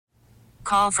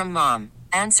Call from mom.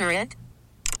 Answer it.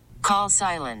 Call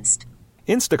silenced.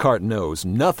 Instacart knows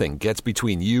nothing gets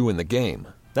between you and the game.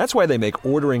 That's why they make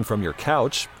ordering from your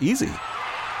couch easy.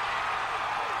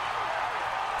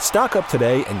 Stock up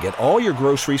today and get all your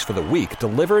groceries for the week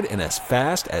delivered in as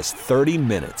fast as 30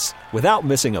 minutes without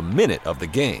missing a minute of the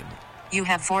game. You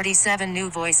have 47 new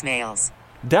voicemails.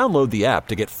 Download the app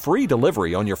to get free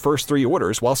delivery on your first 3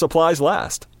 orders while supplies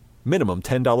last. Minimum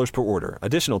 $10 per order.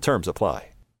 Additional terms apply.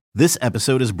 This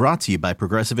episode is brought to you by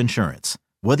Progressive Insurance.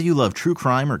 Whether you love true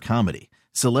crime or comedy,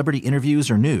 celebrity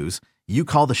interviews or news, you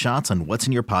call the shots on what's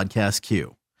in your podcast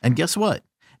queue. And guess what?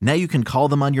 Now you can call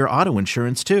them on your auto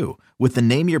insurance too with the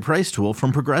Name Your Price tool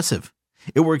from Progressive.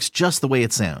 It works just the way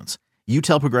it sounds. You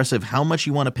tell Progressive how much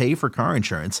you want to pay for car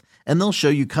insurance, and they'll show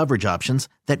you coverage options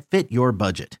that fit your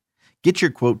budget. Get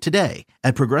your quote today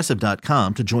at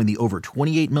Progressive.com to join the over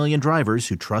 28 million drivers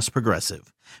who trust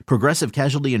Progressive. Progressive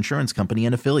Casualty Insurance Company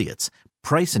and Affiliates.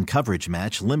 Price and coverage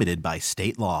match limited by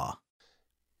state law.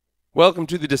 Welcome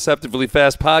to the Deceptively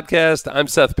Fast podcast. I'm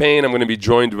Seth Payne. I'm going to be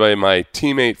joined by my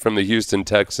teammate from the Houston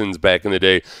Texans back in the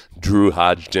day, Drew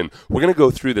Hodgson. We're going to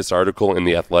go through this article in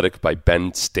The Athletic by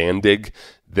Ben Standig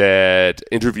that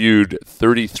interviewed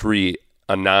 33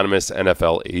 anonymous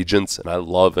NFL agents, and I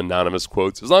love anonymous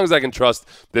quotes as long as I can trust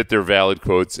that they're valid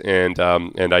quotes, and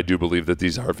I do believe that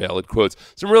these are valid quotes.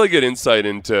 Some really good insight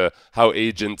into how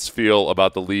agents feel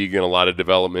about the league and a lot of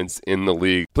developments in the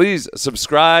league. Please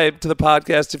subscribe to the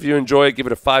podcast if you enjoy it. Give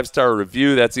it a 5-star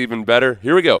review. That's even better.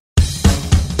 Here we go.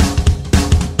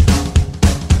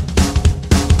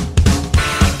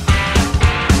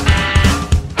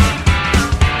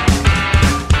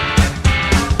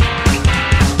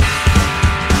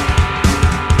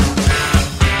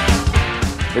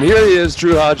 And here he is,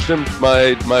 Drew Hodgson,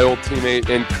 my old teammate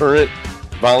and current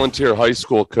volunteer high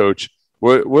school coach.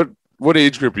 What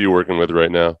age group are you working with right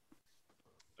now?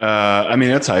 I mean,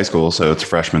 it's high school, so it's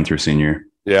freshman through senior.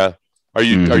 Yeah. Are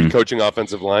you coaching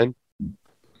offensive line?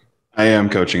 I am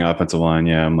coaching offensive line.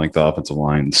 Yeah, I'm like the offensive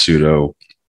line pseudo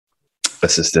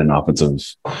assistant offensive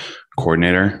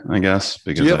coordinator, I guess,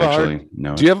 because I actually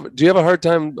know. Do you have a hard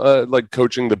time like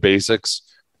coaching the basics?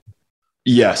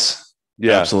 Yes.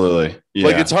 Yeah, absolutely. Yeah,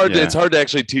 like it's hard to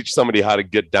actually teach somebody how to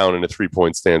get down in a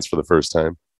 3-point stance for the first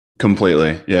time.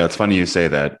 Completely. Yeah, it's funny you say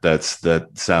that. That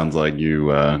sounds like you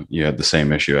had the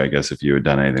same issue, I guess, if you had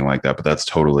done anything like that, but that's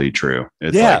totally true.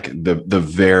 It's like the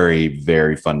very,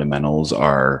 very fundamentals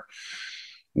are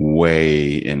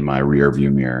way in my rear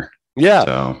view mirror. Yeah.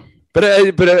 So, but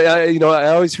I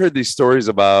always heard these stories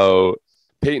about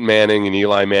Peyton Manning and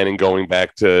Eli Manning going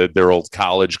back to their old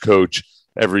college coach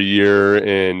every year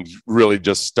and really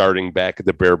just starting back at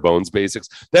the bare bones basics.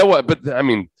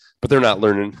 But they're not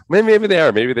learning. Maybe they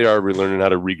are. Maybe they are relearning how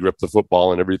to regrip the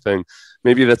football and everything.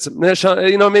 Maybe that's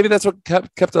what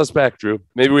kept us back, Drew.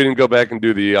 Maybe we didn't go back and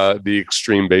do the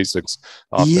extreme basics.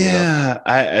 Yeah,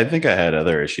 I think I had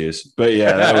other issues, but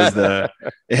yeah, that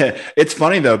was It's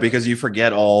funny though because you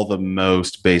forget all the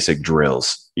most basic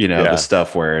drills. The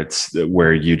stuff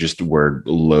where you just were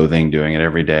loathing doing it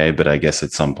every day, but I guess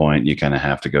at some point you kind of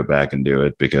have to go back and do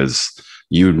it because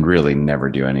you really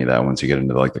never do any of that once you get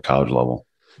into like the college level.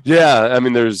 Yeah, I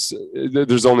mean, there's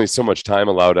only so much time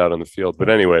allowed out on the field. But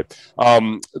anyway,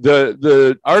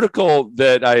 the article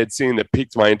that I had seen that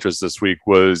piqued my interest this week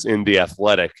was in The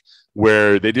Athletic,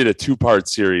 where they did a 2-part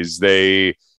series.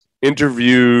 They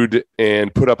interviewed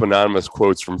and put up anonymous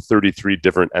quotes from 33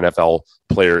 different NFL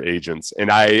player agents.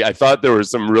 And I thought there were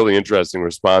some really interesting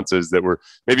responses that were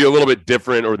maybe a little bit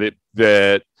different or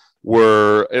that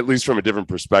were at least from a different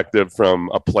perspective from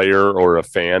a player or a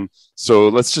fan. So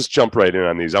let's just jump right in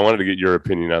on these. I wanted to get your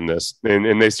opinion on this.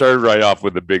 And they started right off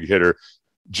with the big hitter,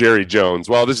 Jerry Jones.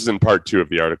 Well, this is in part 2 of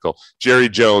the article. Jerry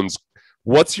Jones,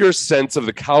 what's your sense of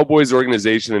the Cowboys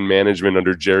organization and management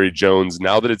under Jerry Jones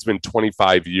now that it's been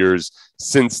 25 years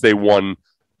since they won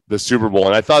the Super Bowl?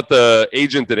 And I thought the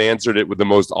agent that answered it with the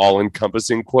most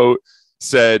all-encompassing quote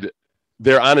said,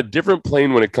 they're on a different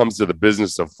plane when it comes to the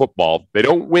business of football. They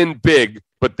don't win big,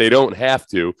 but they don't have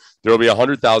to. There will be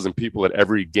 100,000 people at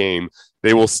every game.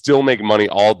 They will still make money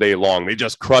all day long. They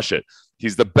just crush it.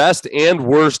 He's the best and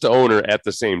worst owner at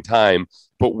the same time.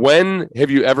 But when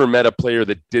have you ever met a player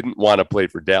that didn't want to play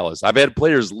for Dallas? I've had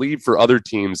players leave for other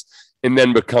teams and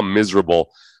then become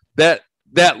miserable. That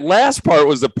last part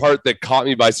was the part that caught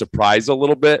me by surprise a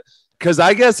little bit. Because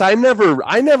I guess I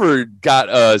never got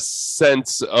a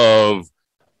sense of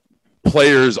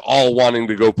players all wanting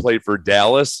to go play for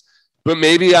Dallas. But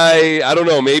maybe I don't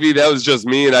know. Maybe that was just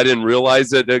me and I didn't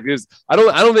realize it. Because I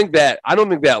don't think that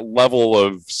level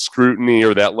of scrutiny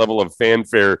or that level of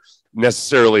fanfare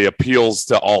necessarily appeals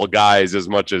to all guys as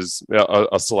much as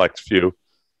a select few.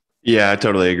 Yeah, I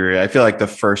totally agree. I feel like the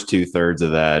first 2/3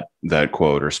 of that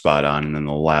quote are spot on, and then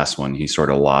the last one he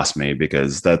sort of lost me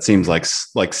because that seems like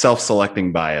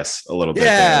self-selecting bias a little bit.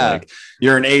 Yeah, there. Like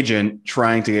you're an agent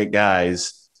trying to get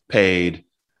guys paid,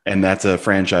 and that's a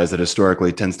franchise that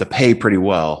historically tends to pay pretty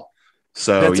well.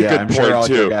 So I'm sure all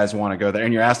your guys want to go there,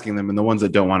 and you're asking them, and the ones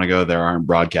that don't want to go there aren't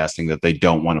broadcasting that they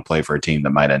don't want to play for a team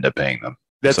that might end up paying them.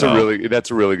 That's a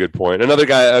really good point.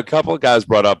 A couple of guys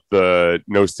brought up the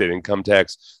no state income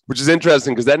tax, which is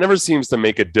interesting because that never seems to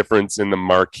make a difference in the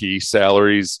marquee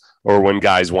salaries or when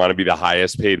guys want to be the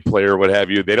highest paid player, what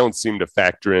have you. They don't seem to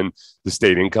factor in the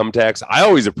state income tax. I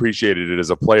always appreciated it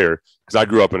as a player because I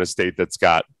grew up in a state that's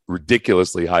got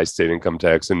ridiculously high state income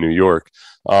tax in New York.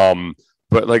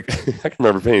 But like I can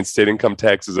remember paying state income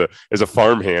tax as a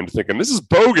farmhand, thinking this is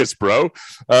bogus, bro.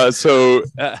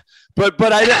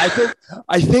 But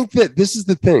I think that this is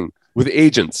the thing with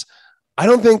agents. I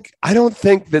don't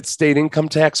think that state income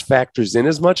tax factors in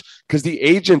as much because the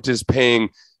agent is paying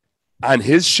on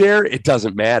his share. It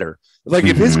doesn't matter. Like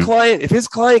if his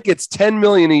client gets 10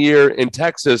 million a year in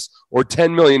Texas or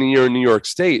 10 million a year in New York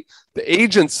State, the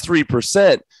agent's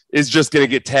 3% is just going to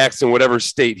get taxed in whatever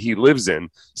state he lives in.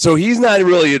 So he's not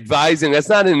really advising. That's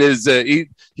not in his.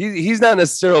 He's not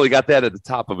necessarily got that at the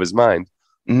top of his mind.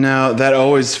 No, that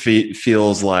always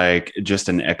feels like just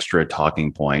an extra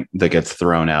talking point that gets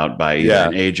thrown out by either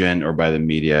an agent or by the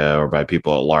media or by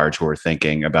people at large who are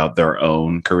thinking about their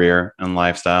own career and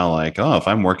lifestyle. Like, oh, if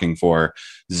I'm working for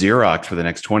Xerox for the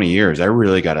next 20 years, I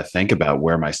really got to think about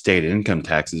where my state income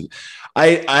tax is.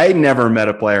 I never met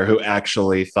a player who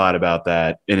actually thought about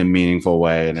that in a meaningful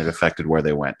way and it affected where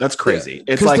they went. That's crazy.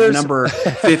 Yeah, it's like number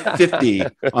 50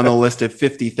 on the list of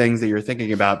 50 things that you're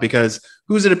thinking about because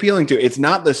who's it appealing to? It's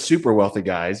not the super wealthy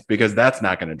guys because that's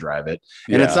not going to drive it.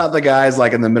 And it's not the guys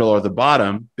like in the middle or the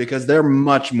bottom because they're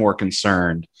much more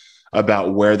concerned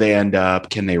about where they end up.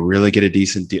 Can they really get a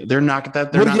decent deal? They're not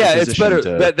that. They're not. Yeah, it's better.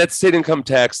 That state income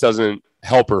tax doesn't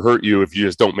help or hurt you if you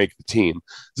just don't make the team.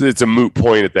 So it's a moot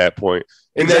point at that point.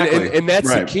 And exactly. Then that's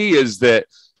right. The key is that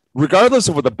regardless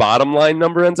of what the bottom line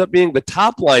number ends up being, the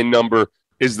top line number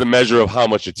is the measure of how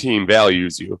much a team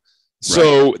values you.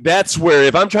 So that's where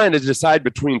if I'm trying to decide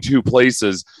between two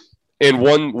places and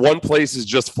one place is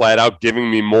just flat out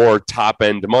giving me more top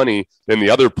end money than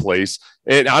the other place,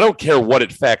 and I don't care what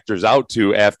it factors out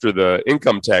to after the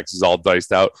income tax is all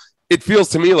diced out, it feels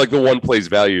to me like the one place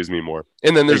values me more.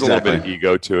 And then there's a little bit of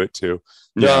ego to it too.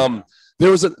 Yeah. There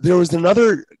was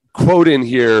another quote in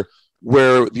here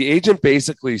where the agent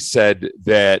basically said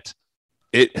that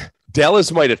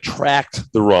Dallas might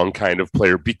attract the wrong kind of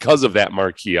player because of that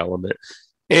marquee element.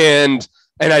 And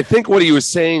I think what he was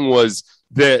saying was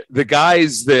that the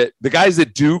guys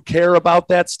that do care about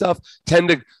that stuff tend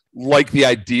to like the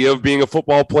idea of being a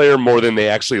football player more than they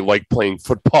actually like playing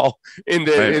football.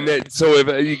 So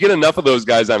if you get enough of those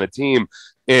guys on a team,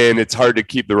 and it's hard to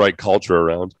keep the right culture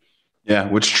around. Yeah,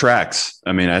 which tracks.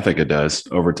 I mean, I think it does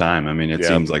over time. I mean, it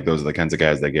seems like those are the kinds of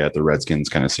guys that get. The Redskins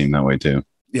kind of seem that way too.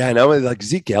 Yeah, I know. Like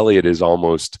Zeke Elliott is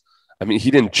almost. I mean,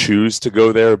 he didn't choose to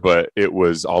go there, but it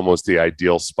was almost the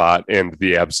ideal spot and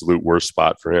the absolute worst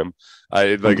spot for him.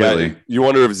 You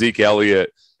wonder if Zeke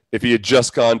Elliott, if he had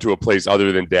just gone to a place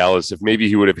other than Dallas, if maybe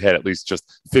he would have had at least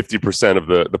just 50% of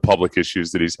the public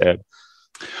issues that he's had.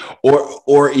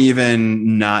 Or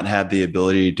even not have the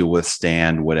ability to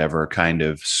withstand whatever kind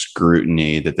of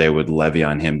scrutiny that they would levy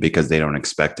on him because they don't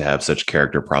expect to have such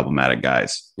character problematic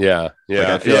guys. Yeah.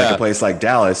 I feel like a place like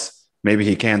Dallas, maybe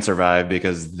he can survive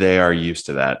because they are used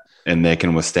to that and they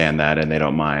can withstand that and they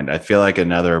don't mind. I feel like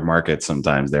in other markets,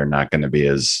 sometimes they're not going to be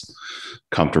as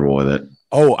comfortable with it.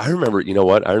 Oh, I remember, you know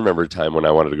what? I remember a time when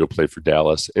I wanted to go play for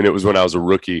Dallas, and it was when I was a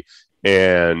rookie,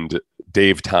 and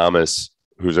Dave Thomas,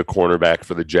 who's a cornerback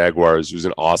for the Jaguars, who's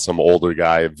an awesome older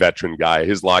guy, a veteran guy.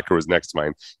 His locker was next to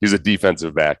mine. He's a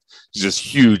defensive back. He's just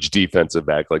huge defensive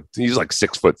back. Like he's like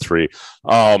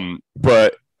 6'3".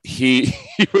 But he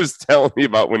was telling me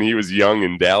about when he was young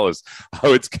in Dallas,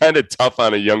 how it's kind of tough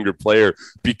on a younger player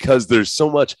because there's so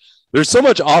much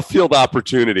off-field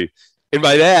opportunity. And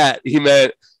by that, he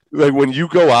meant like when you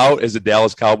go out as a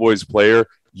Dallas Cowboys player,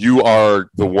 you are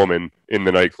the woman in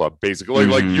the nightclub, basically.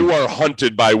 Like you are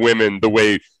hunted by women the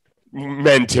way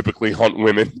men typically hunt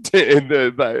women in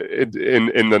the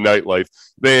nightlife.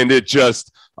 And it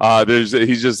just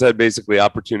he just said basically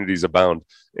opportunities abound.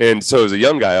 And so as a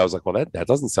young guy, I was like, well, that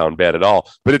doesn't sound bad at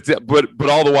all. But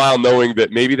all the while knowing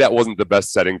that maybe that wasn't the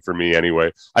best setting for me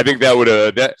anyway. I think that would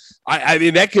that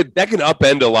can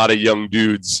upend a lot of young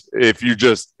dudes if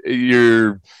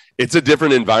you're it's a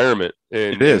different environment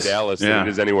in Dallas than it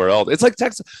is anywhere else. It's like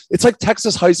Texas. It's like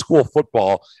Texas high school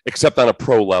football, except on a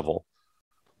pro level.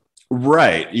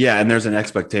 Right. Yeah. And there's an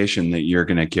expectation that you're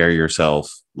going to carry yourself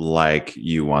like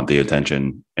you want the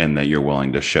attention and that you're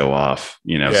willing to show off,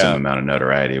 some amount of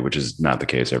notoriety, which is not the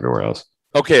case everywhere else.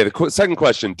 Okay. The second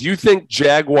question. Do you think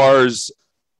Jaguars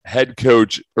head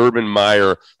coach Urban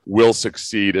Meyer will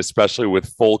succeed, especially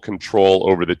with full control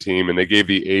over the team? And they gave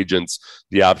the agents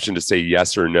the option to say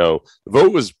yes or no. The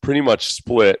vote was pretty much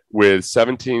split, with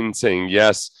 17 saying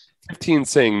yes, 15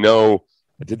 saying no.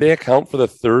 Did they account for the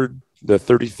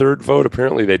 33rd vote?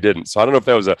 Apparently they didn't. So I don't know if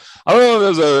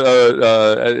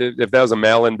that was a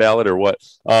mail-in ballot or what.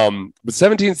 But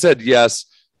 17 said yes,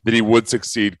 that he would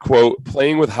succeed. Quote,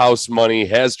 playing with house money,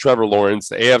 has Trevor Lawrence,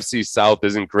 the AFC South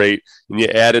isn't great, and you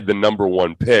added the number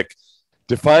one pick.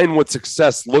 Define what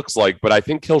success looks like, but I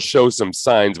think he'll show some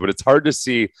signs, but it's hard to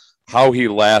see how he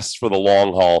lasts for the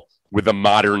long haul with the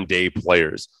modern day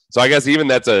players. So I guess even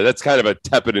that's kind of a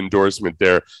tepid endorsement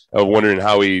there of wondering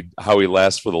how he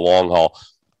lasts for the long haul.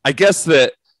 I guess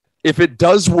that if it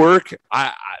does work,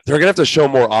 they're going to have to show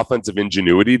more offensive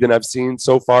ingenuity than I've seen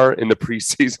so far in the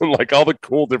preseason, like all the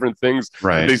cool different things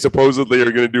they supposedly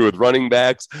are going to do with running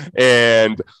backs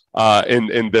and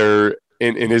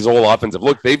in his whole offensive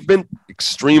look. They've been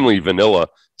extremely vanilla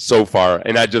so far,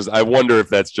 and I wonder if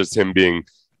that's just him being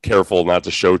careful not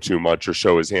to show too much or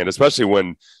show his hand, especially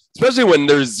when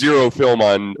there's zero film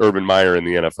on Urban Meyer in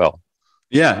the NFL.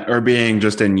 Yeah, or being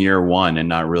just in year one and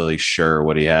not really sure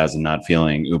what he has and not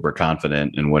feeling uber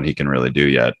confident in what he can really do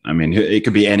yet. I mean, it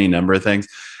could be any number of things.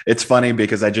 It's funny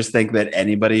because I just think that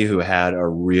anybody who had a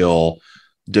real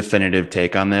definitive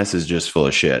take on this is just full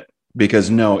of shit. Because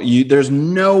there's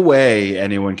no way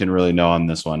anyone can really know on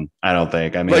this one. I don't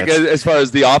think. I mean, like as far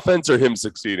as the offense or him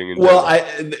succeeding.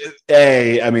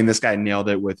 I mean, this guy nailed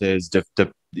it with his,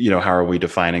 how are we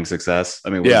defining success? I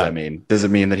mean, what does that mean? Does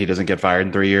it mean that he doesn't get fired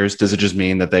in 3 years? Does it just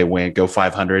mean that they go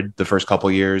 500 the first couple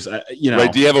of years? Right?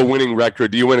 Do you have a winning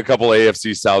record? Do you win a couple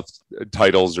AFC South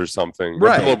titles or something?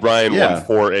 Right. Bill O'Brien won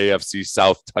 4 AFC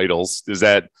South titles.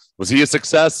 Was he a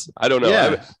success? I don't know.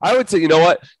 Yeah. I would say, you know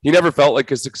what? He never felt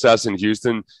like a success in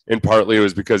Houston, and partly it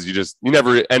was because you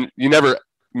never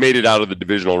made it out of the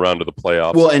divisional round of the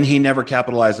playoffs. Well, and he never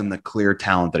capitalized on the clear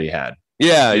talent that he had.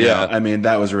 Yeah. I mean,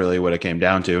 that was really what it came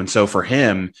down to. And so for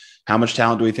him, how much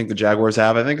talent do we think the Jaguars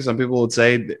have? I think some people would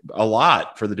say a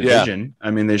lot for the division. Yeah. I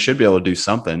mean, they should be able to do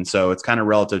something. So it's kind of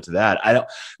relative to that.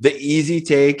 The easy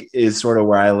take is sort of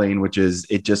where I lean, which is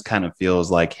it just kind of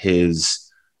feels like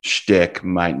his shtick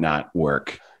might not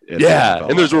work. Yeah.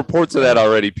 And there's reports of that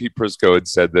already. Pete Prisco had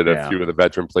said that a few of the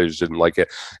veteran players didn't like it.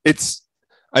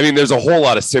 There's a whole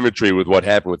lot of symmetry with what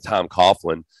happened with Tom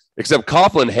Coughlin. Except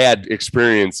Coughlin had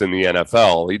experience in the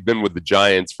NFL. He'd been with the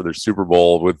Giants for their Super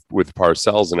Bowl with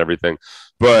Parcells and everything.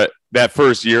 But that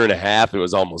first year and a half, it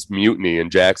was almost mutiny in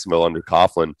Jacksonville under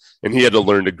Coughlin. And he had to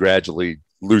learn to gradually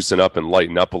loosen up and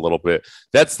lighten up a little bit.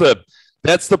 That's the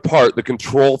part, the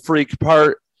control freak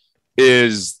part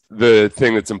is the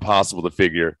thing that's impossible to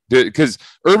figure. Because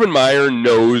Urban Meyer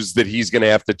knows that he's going to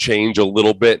have to change a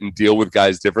little bit and deal with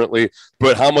guys differently.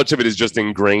 But how much of it is just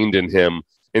ingrained in him?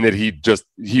 And that he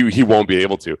won't be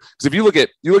able to. Because if you look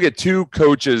at two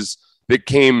coaches that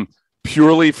came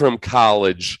purely from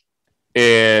college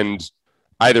and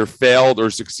either failed or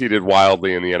succeeded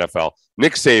wildly in the NFL.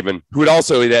 Nick Saban, who had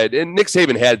also had, and Nick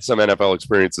Saban had some NFL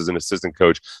experience as an assistant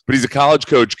coach, but he's a college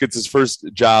coach, gets his first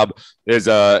job as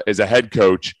a head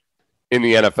coach in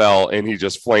the NFL, and he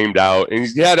just flamed out. And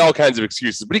he had all kinds of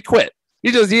excuses, but he quit.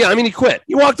 He quit.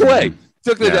 He walked away.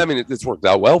 It's worked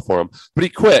out well for him, but he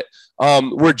quit.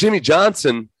 Where Jimmy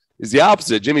Johnson is the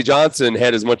opposite. Jimmy Johnson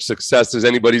had as much success as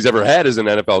anybody's ever had as an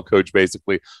NFL coach,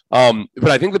 basically. But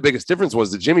I think the biggest difference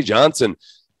was that Jimmy Johnson,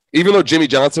 even though Jimmy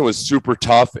Johnson was super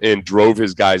tough and drove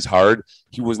his guys hard,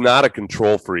 he was not a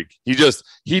control freak.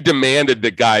 He demanded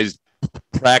that guys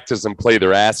practice and play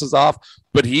their asses off,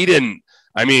 but he didn't.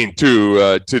 I mean,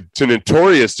 to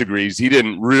notorious degrees, he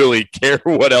didn't really care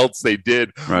what else they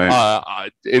did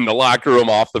in the locker room,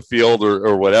 off the field,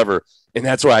 or whatever. And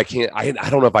that's why I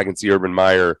don't know if I can see Urban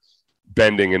Meyer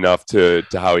bending enough to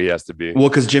how he has to be. Well,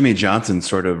 because Jimmy Johnson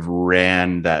sort of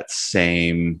ran that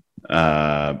same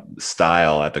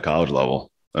style at the college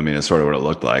level. I mean, it's sort of what it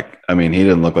looked like. I mean, he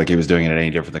didn't look like he was doing it at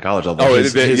any different than college level.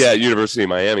 University of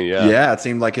Miami. Yeah, it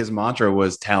seemed like his mantra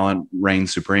was talent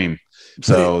reigns supreme.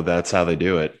 So that's how they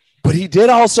do it. But he did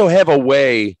also have a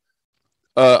way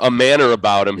a manner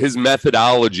about him, his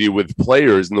methodology with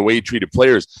players and the way he treated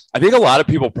players. I think a lot of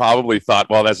people probably thought,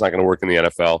 well, that's not going to work in the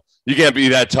NFL. You can't be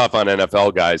that tough on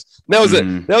NFL guys.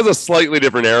 And that was a slightly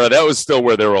different era. That was still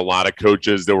where there were a lot of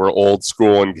coaches that were old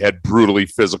school and had brutally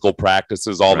physical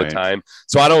practices all the time.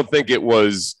 So I don't think it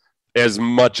was as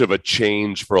much of a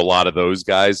change for a lot of those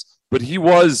guys. But he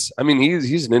was, I mean,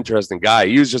 he's an interesting guy.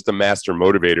 He was just a master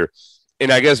motivator.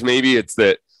 And I guess maybe it's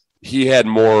that he has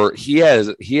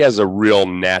a real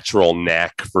natural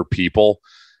knack for people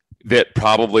that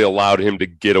probably allowed him to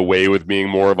get away with being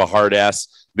more of a hard ass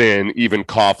than even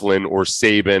Coughlin or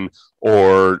Saban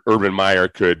or Urban Meyer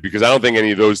could, because I don't think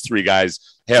any of those three guys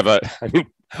have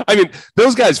I mean,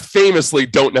 those guys famously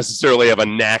don't necessarily have a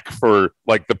knack for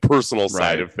like the personal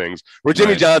side of things, where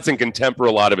Jimmy Johnson can temper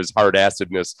a lot of his hard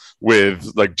assedness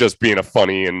with like just being a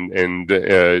funny and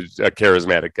a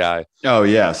charismatic guy. Oh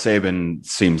yeah. Saban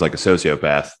seems like a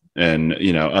sociopath, and,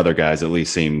 you know, other guys at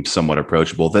least seem somewhat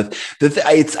approachable. I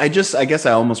guess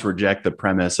I almost reject the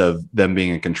premise of them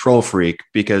being a control freak,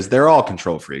 because they're all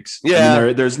control freaks. Yeah. I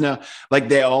mean, there's no, like,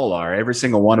 they all are. Every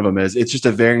single one of them is. It's just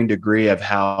a varying degree of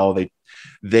how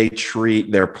they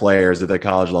treat their players at the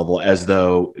college level as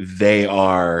though they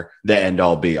are the end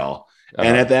all be all.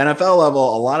 And at the NFL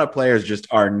level, a lot of players just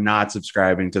are not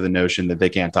subscribing to the notion that they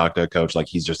can't talk to a coach like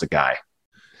he's just a guy.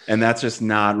 And that's just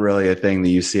not really a thing that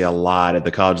you see a lot at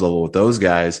the college level with those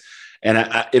guys. And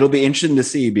it'll be interesting to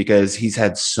see, because he's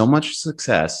had so much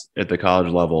success at the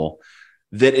college level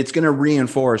that it's going to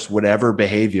reinforce whatever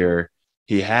behavior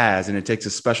he has. And it takes a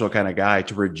special kind of guy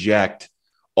to reject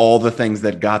all the things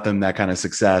that got them that kind of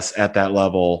success at that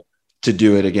level to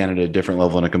do it again at a different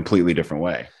level in a completely different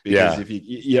way. Because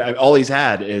if all he's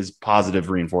had is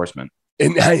positive reinforcement.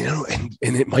 And I know, and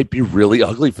it might be really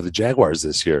ugly for the Jaguars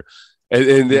this year.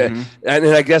 And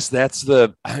I guess that's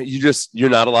you're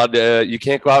not allowed to, you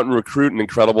can't go out and recruit an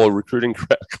incredible recruiting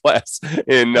class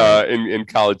in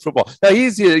college football. Now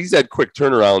he's had quick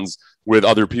turnarounds with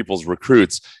other people's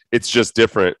recruits. It's just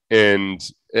different. And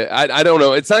I don't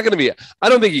know. It's not going to be, I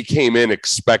don't think he came in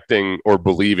expecting or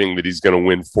believing that he's going to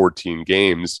win 14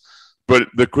 games. But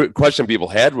the question people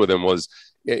had with him was,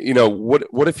 you know,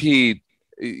 what if he,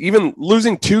 even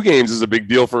losing 2 games is a big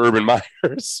deal for Urban Meyer.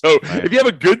 So if you have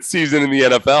a good season in the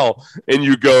NFL and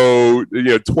you go,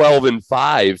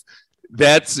 12-5,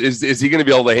 is he going to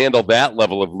be able to handle that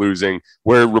level of losing,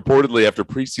 where reportedly after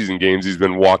preseason games, he's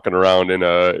been walking around in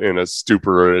a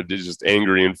stupor, just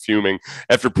angry and fuming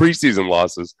after preseason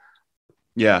losses.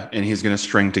 Yeah. And he's going to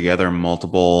string together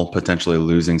multiple potentially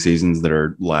losing seasons that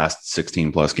are last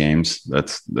 16 plus games.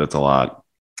 That's a lot.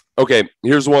 Okay,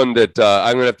 here's one that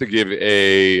I'm going to have to give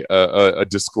a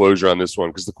disclosure on this one,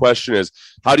 because the question is,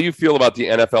 how do you feel about the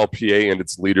NFLPA and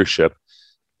its leadership?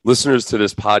 Listeners to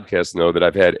this podcast know that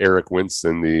I've had Eric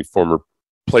Winston, the former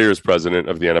players president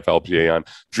of the NFLPA, on.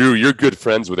 Drew, you're good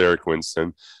friends with Eric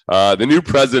Winston. The new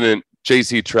president,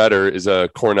 J.C. Tretter, is a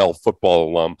Cornell football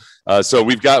alum. So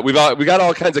we got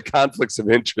all kinds of conflicts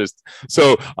of interest.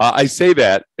 So I say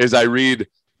that as I read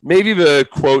maybe the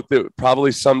quote that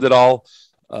probably summed it all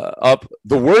up.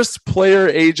 The worst player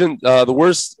agent,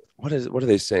 what are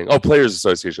they saying? Oh, Players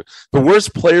Association. The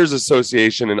worst Players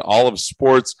Association in all of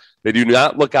sports. They do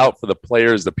not look out for the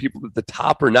players. The people at the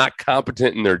top are not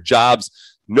competent in their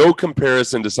jobs. No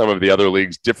comparison to some of the other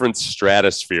leagues. Different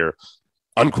stratosphere.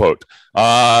 Unquote.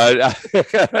 Now,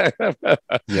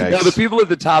 the people at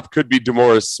the top could be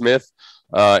DeMaurice Smith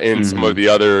and some of the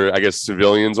other, I guess,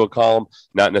 civilians will call them,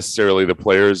 not necessarily the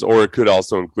players, or it could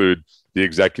also include the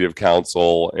executive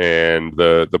council and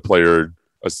the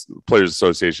Players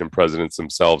Association presidents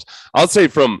themselves. I'll say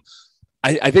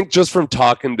I think just from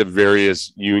talking to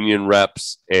various union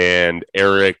reps and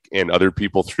Eric and other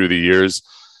people through the years,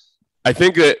 I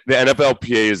think that the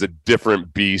NFLPA is a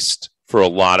different beast for a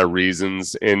lot of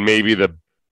reasons. And maybe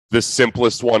the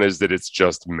simplest one is that it's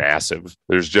just massive.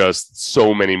 There's just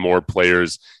so many more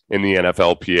players in the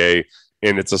NFLPA,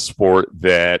 and it's a sport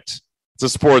that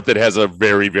has a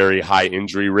very, very high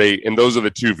injury rate. And those are the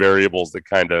two variables that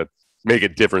kind of make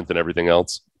it different than everything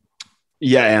else.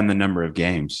 Yeah. And the number of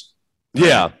games.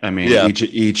 Yeah. I mean,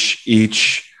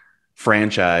 each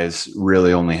franchise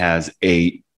really only has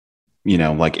 8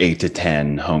 to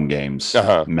 10 home games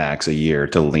max a year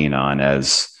to lean on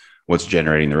as what's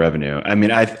generating the revenue. I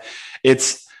mean,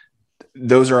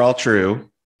 those are all true.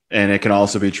 And it can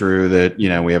also be true that,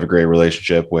 we have a great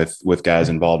relationship with guys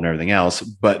involved and everything else,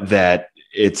 but that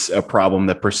it's a problem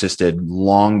that persisted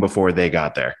long before they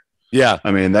got there. Yeah.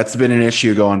 I mean, that's been an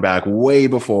issue going back way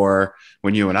before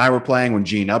when you and I were playing, when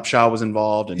Gene Upshaw was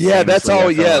involved. And that's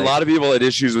all. Yeah. A lot of people had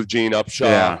issues with Gene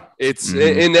Upshaw.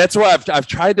 Yeah. And that's why I've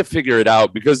tried to figure it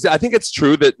out, because I think it's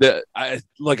true that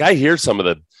I hear some of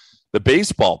the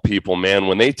baseball people, man,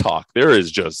 when they talk, there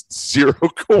is just zero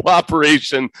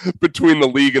cooperation between the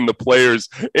league and the players,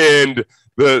 and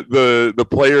the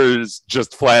players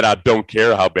just flat out don't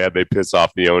care how bad they piss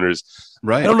off the owners.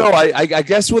 Right. I don't know. I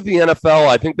guess with the NFL,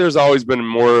 I think there's always been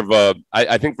more of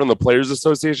I think from the Players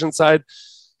Association side,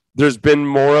 there's been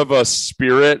more of a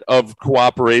spirit of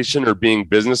cooperation or being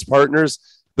business partners.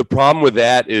 The problem with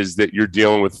that is that you're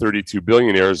dealing with 32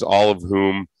 billionaires, all of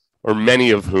whom, or many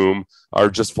of whom, are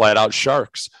just flat out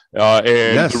sharks.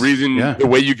 The reason, the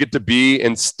way you get to be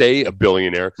and stay a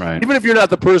billionaire, even if you're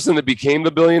not the person that became the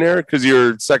billionaire because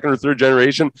you're second or third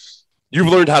generation, you've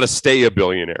learned how to stay a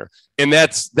billionaire. And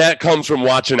that comes from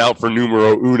watching out for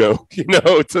numero uno,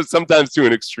 it's sometimes to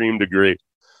an extreme degree.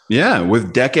 Yeah.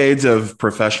 With decades of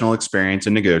professional experience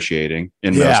in negotiating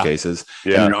in most cases,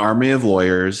 and an army of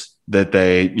lawyers that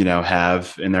they,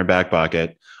 have in their back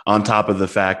pocket, on top of the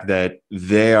fact that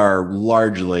they are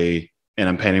largely, and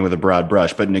I'm painting with a broad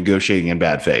brush, but negotiating in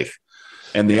bad faith.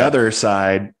 And the other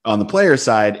side, on the player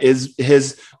side, is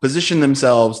his position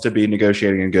themselves to be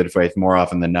negotiating in good faith more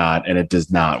often than not, and it does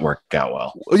not work out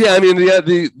well. Yeah, I mean,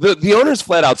 the owners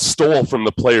flat out stole from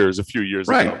the players a few years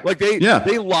ago. Like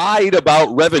they lied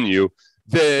about revenue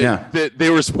that they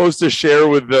were supposed to share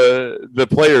with the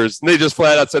players, and they just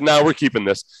flat out said, "No, we're keeping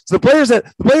this." So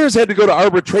the players had to go to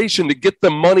arbitration to get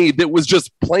the money that was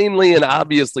just plainly and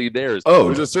obviously theirs. Oh,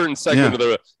 there's a certain segment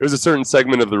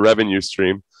of the revenue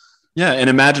stream. Yeah, and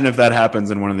imagine if that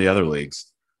happens in one of the other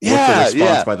leagues. What's the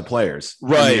response by the players?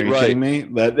 Are you kidding me?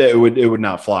 That it would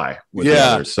not fly with the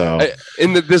others. So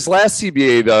in this last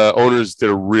CBA, the owners did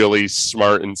a really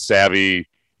smart and savvy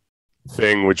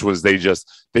thing, which was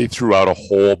they threw out a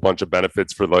whole bunch of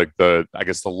benefits for the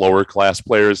lower class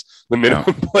players, the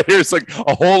minimum players, like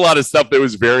a whole lot of stuff that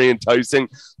was very enticing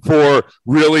for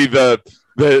really the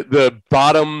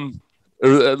bottom,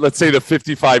 let's say the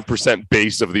 55%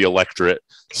 base of the electorate.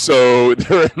 So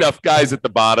there were enough guys at the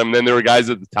bottom, then there were guys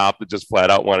at the top that just flat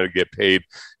out wanted to get paid,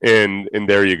 and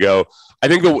there you go. I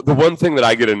think the one thing that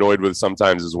I get annoyed with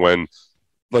sometimes is when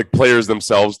players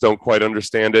themselves don't quite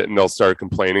understand it, and they'll start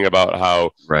complaining about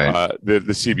how the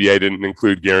CBA didn't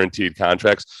include guaranteed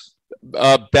contracts.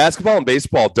 Basketball and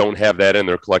baseball don't have that in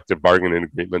their collective bargaining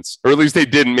agreements, or at least they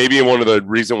didn't. Maybe in one of the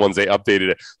recent ones they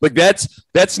updated it.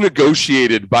 That's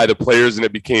negotiated by the players, and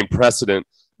it became precedent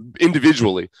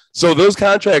individually. So those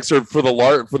contracts are for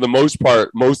the most part,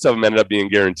 most of them ended up being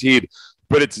guaranteed,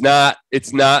 but it's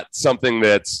not something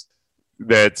that's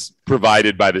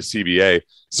provided by the CBA.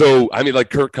 So I mean,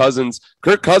 Kirk Cousins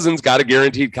got a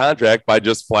guaranteed contract by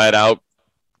just flat out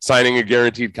signing a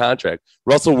guaranteed contract.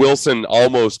 Russell Wilson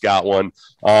almost got one,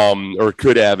 or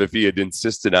could have if he had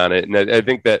insisted on it. And I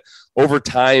think that over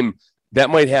time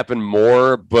that might happen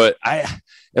more, but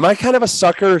am I kind of a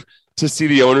sucker to see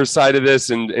the owner's side of this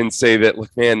and say that,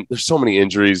 look, man, there's so many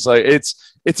injuries.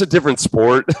 It's a different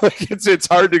sport. It's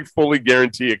hard to fully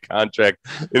guarantee a contract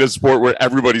in a sport where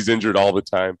everybody's injured all the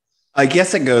time. I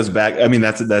guess it goes back. I mean,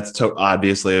 that's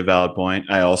obviously a valid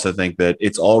point. I also think that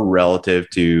it's all relative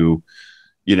to,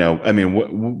 I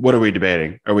mean, what are we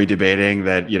debating? Are we debating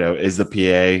that, is the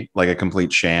PA like a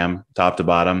complete sham top to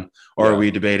bottom? Or are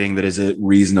we debating that is it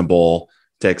reasonable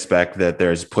to expect that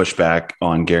there's pushback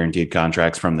on guaranteed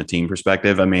contracts from the team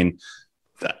perspective? I mean,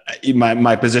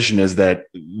 my position is that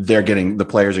the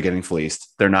players are getting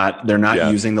fleeced. They're not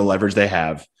using the leverage they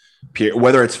have.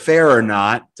 Whether it's fair or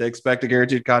not to expect a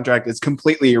guaranteed contract is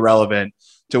completely irrelevant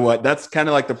to what that's kind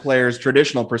of like the player's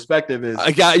traditional perspective is.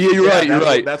 I got you. You're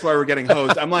right. That's why we're getting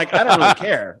hosed. I'm like, I don't really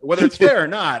care whether it's fair or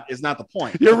not is not the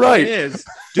point. You're right.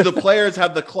 Do the players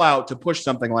have the clout to push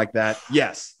something like that?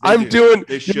 Yes.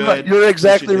 They should. You're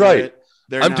exactly right.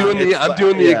 I'm doing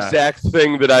the exact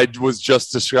thing that I was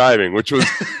just describing, which was,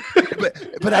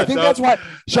 but I think that's why,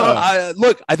 Sean.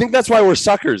 I think that's why we're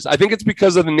suckers. I think it's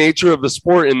because of the nature of the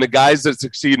sport and the guys that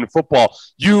succeed in football.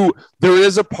 There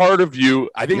is a part of you,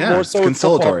 I think more so in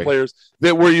football players,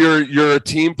 that where you're a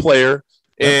team player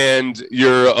and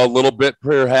you're a little bit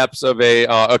perhaps of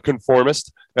a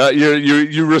conformist.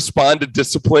 You respond to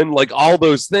discipline, like all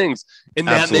those things, and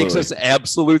that makes us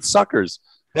absolute suckers.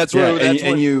 That's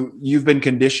you've been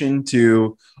conditioned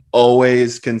to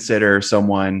always consider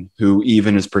someone who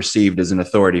even is perceived as an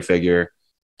authority figure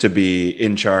to be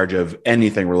in charge of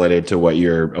anything related to what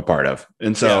you're a part of.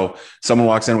 And so someone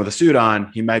walks in with a suit on,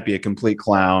 he might be a complete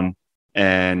clown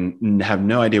and have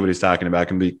no idea what he's talking about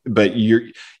but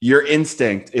your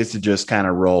instinct is to just kind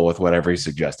of roll with whatever he's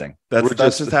suggesting. That's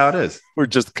just how it is. We're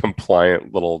just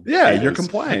compliant little haters. You're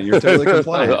compliant. You're totally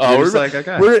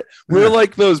compliant. We're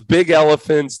like those big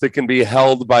elephants that can be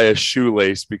held by a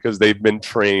shoelace because they've been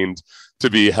trained to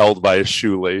be held by a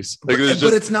shoelace. But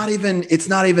it's not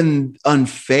even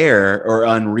unfair or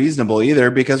unreasonable either,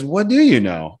 because what do you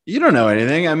know? You don't know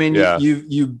anything. I mean,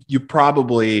 you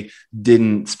probably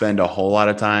didn't spend a whole lot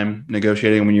of time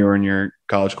negotiating when you were in your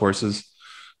college courses,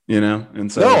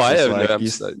 and so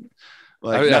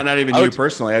not even you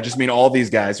personally. I just mean all these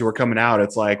guys who are coming out.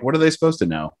 It's like, what are they supposed to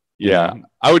know? Yeah,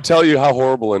 I would tell you how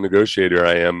horrible a negotiator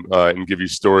I am and give you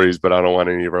stories, but I don't want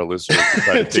any of our listeners to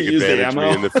try to take advantage of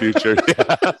me in the future.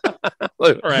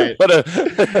 Right.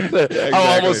 Exactly.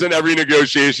 Almost in every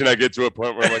negotiation, I get to a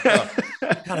point where I'm like, oh,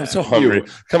 God, I'm so hungry.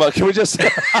 Come on, can we just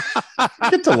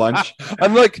get to lunch?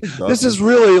 I'm like, this is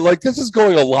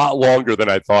going a lot longer than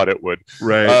I thought it would.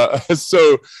 Right.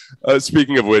 So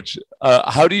speaking of which,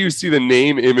 how do you see the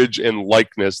name, image, and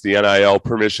likeness, the NIL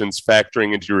permissions,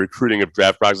 factoring into your recruiting of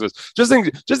draft process? Just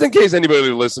in case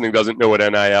anybody listening doesn't know what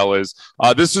NIL is,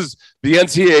 this is the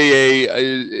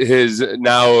NCAA has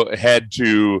now had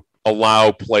to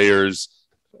allow players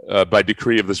by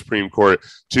decree of the Supreme Court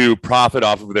to profit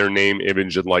off of their name,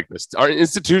 image, and likeness. Our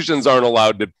institutions aren't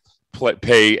allowed to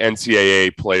pay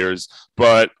NCAA players,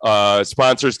 but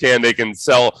sponsors can. They can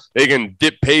sell. They can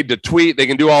get paid to tweet. They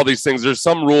can do all these things. There's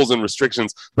some rules and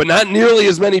restrictions, but not nearly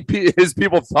as many as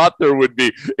people thought there would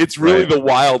be. It's really the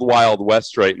wild, wild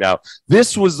west right now.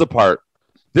 This was the part,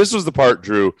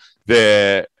 Drew,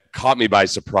 that caught me by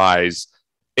surprise.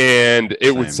 And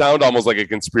it would sound almost like a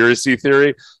conspiracy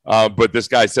theory, but this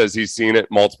guy says he's seen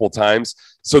it multiple times.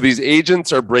 So these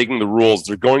agents are breaking the rules.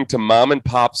 They're going to mom and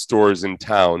pop stores in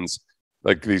towns,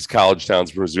 like these college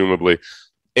towns, presumably,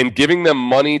 and giving them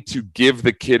money to give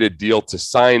the kid a deal to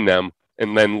sign them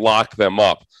and then lock them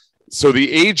up. So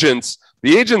the agents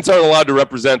aren't allowed to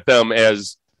represent them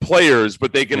as players,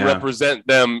 but they can represent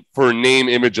them for name,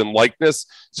 image, and likeness.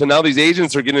 So now these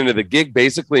agents are getting into the gig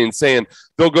basically and saying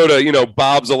they'll go to,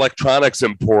 Bob's Electronics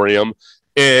Emporium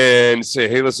and say,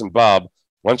 hey, listen, Bob,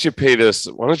 why don't you pay this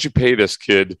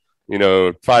kid,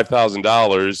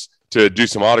 $5,000 to do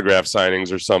some autograph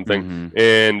signings or something.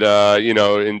 And,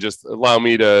 and just allow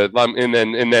me to,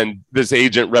 and then this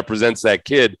agent represents that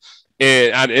kid.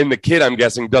 And the kid, I'm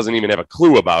guessing, doesn't even have a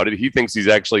clue about it. He thinks he's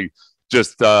actually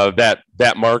just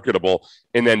that marketable,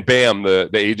 and then bam, the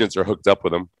agents are hooked up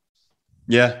with him.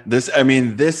 Yeah, this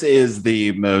is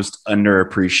the most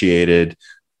underappreciated,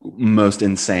 most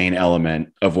insane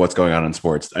element of what's going on in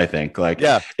sports. I think,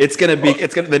 it's gonna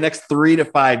the next 3 to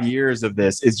 5 years of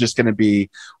this is just gonna be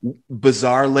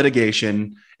bizarre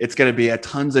litigation. It's going to be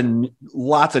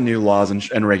lots of new laws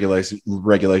and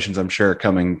regulations, I'm sure,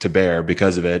 coming to bear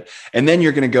because of it. And then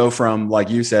you're going to go from, like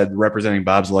you said, representing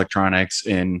Bob's Electronics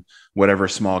in whatever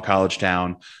small college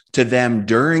town to them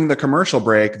during the commercial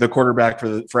break, the quarterback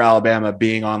for Alabama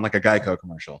being on like a Geico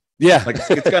commercial. Yeah. Like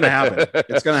it's going to happen.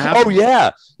 It's going to happen. Oh yeah.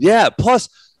 Yeah. Plus,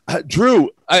 Drew,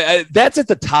 that's at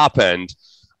the top end.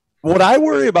 What I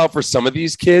worry about for some of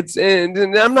these kids, and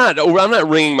I'm not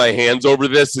wringing my hands over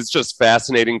this. It's just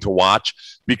fascinating to watch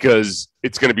because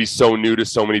it's going to be so new to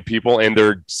so many people, and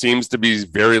there seems to be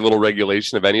very little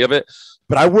regulation of any of it.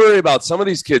 But I worry about some of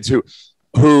these kids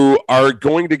who are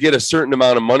going to get a certain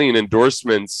amount of money in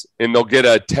endorsements, and they'll get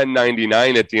a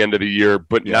 1099 at the end of the year,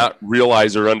 but not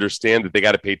realize or understand that they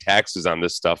got to pay taxes on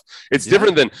this stuff. It's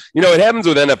different than, it happens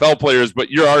with NFL players,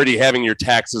 but you're already having your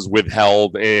taxes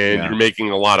withheld and you're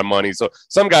making a lot of money. So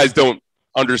some guys don't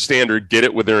understand or get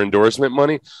it with their endorsement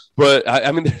money, but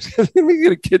there's going to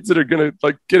be kids that are going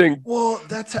to getting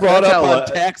brought up on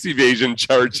tax evasion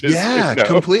charges. Yeah,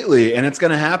 completely. And it's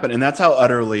going to happen. And that's how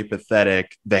utterly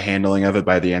pathetic the handling of it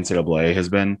by the NCAA has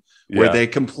been, where they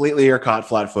completely are caught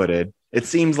flat-footed. It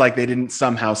seems like they didn't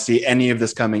somehow see any of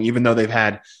this coming, even though they've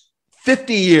had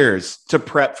 50 years to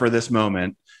prep for this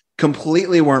moment.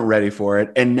 Completely weren't ready for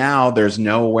it, and now there's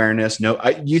no awareness.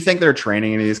 You think they're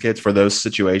training any of these kids for those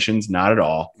situations? Not at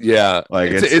all. Yeah,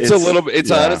 it's a little bit. It's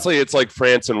honestly, it's like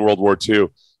France in World War II,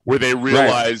 where they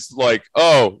realized,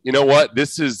 oh, you know what?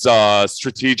 This is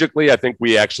strategically, I think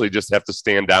we actually just have to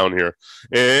stand down here.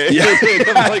 Exactly.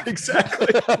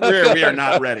 We are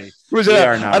not ready.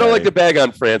 I don't like to bag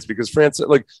on France because France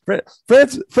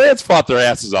fought their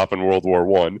asses off in World War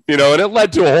I, and it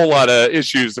led to a whole lot of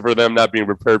issues for them not being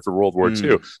prepared for World War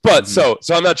II. But so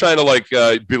I'm not trying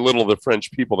to belittle the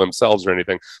French people themselves or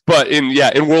anything. But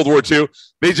in World War II,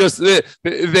 they just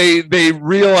they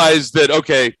realized that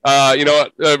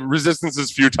resistance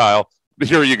is futile.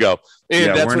 Here you go.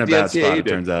 And that's we're in what a the bad spot, NCAA it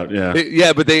did. turns out.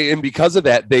 Yeah. But because of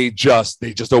that, they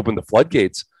just opened the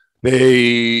floodgates.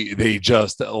 They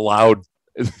just allowed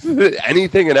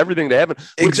anything and everything to happen.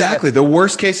 Exactly. The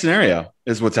worst case scenario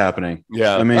is what's happening.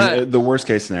 Yeah. I mean, the worst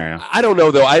case scenario. I don't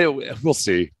know though. We'll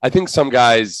see. I think some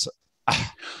guys,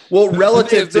 well,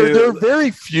 relative there are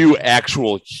very few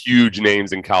actual huge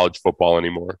names in college football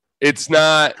anymore. It's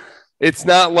not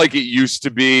like it used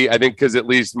to be. I think because at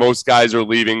least most guys are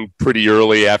leaving pretty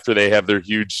early after they have their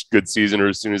huge good season or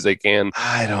as soon as they can.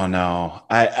 I don't know.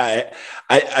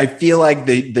 I feel like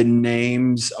the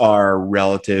names are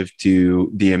relative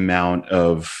to the amount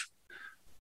of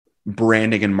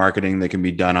branding and marketing that can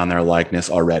be done on their likeness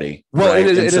already. Well, right?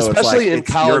 and especially in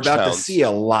college you're about towns. to see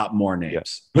a lot more names. Yeah.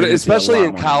 But especially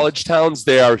in college towns,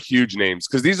 they are huge names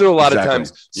because these are a lot of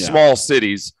times small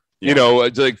cities. You know,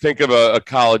 like think of a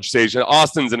college station.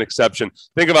 Austin's an exception.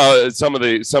 Think about some of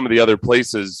the other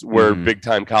places where big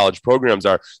time college programs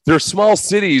are. They're small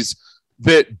cities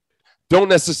that don't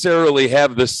necessarily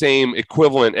have the same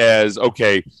equivalent as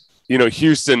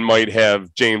Houston might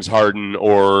have James Harden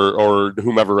or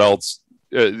whomever else,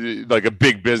 like a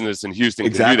big business in Houston.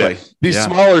 Exactly. Can do that. These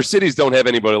smaller cities don't have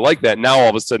anybody like that. Now all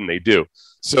of a sudden they do.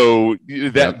 So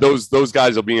those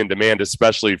guys will be in demand,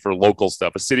 especially for local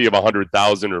stuff. A city of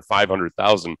 100,000 or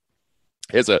 500,000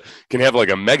 can have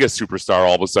like a mega superstar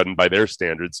all of a sudden by their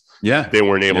standards. Yeah, they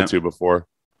weren't able to before.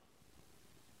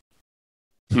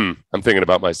 I'm thinking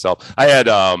about myself. I had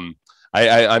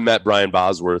I met Brian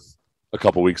Bosworth a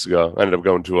couple weeks ago. I ended up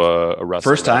going to a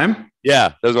wrestling first time. Yeah,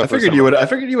 that was my first time. I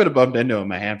figured you would have bumped into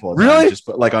him a handful of times. Really? Just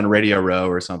like on Radio Row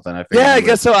or something. I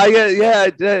guess so.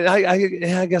 I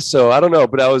guess so. I don't know,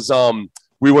 but I was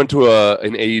we went to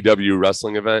an AEW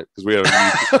wrestling event because we have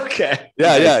okay.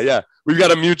 Yeah. We've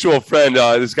got a mutual friend,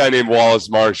 this guy named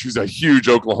Wallace Marsh, who's a huge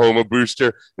Oklahoma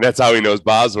booster, and that's how he knows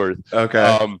Bosworth.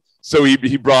 Okay. So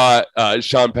he brought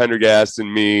Sean Pendergast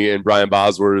and me and Brian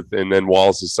Bosworth and then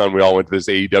Wallace's son. We all went to this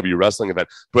AEW wrestling event.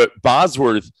 But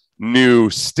Bosworth knew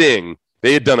Sting.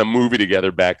 They had done a movie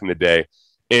together back in the day.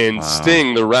 And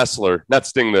Sting, the wrestler, not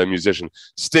Sting, the musician,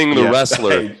 Sting, the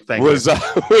wrestler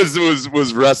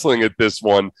was wrestling at this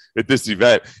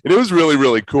event. And it was really,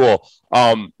 really cool.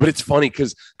 But it's funny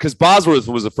because Bosworth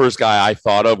was the first guy I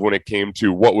thought of when it came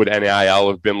to what would NIL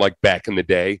have been like back in the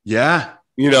day. Yeah.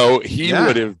 You know, he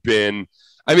would have been.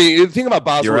 I mean, think about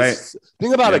Bosworth. Right.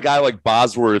 Think about a guy like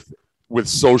Bosworth with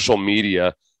social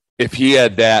media. If he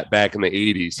had that back in the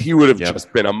 80s, he would have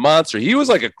just been a monster. He was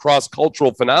like a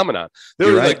cross-cultural phenomenon.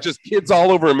 There were like just kids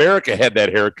all over America had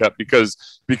that haircut because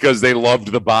they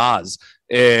loved the Boz.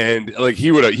 And like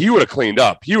he would have cleaned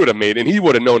up. He would have made it, and he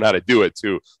would have known how to do it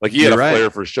too. Like he had a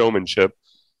flair for showmanship.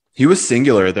 He was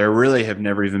singular. There really have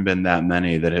never even been that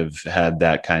many that have had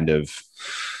that kind of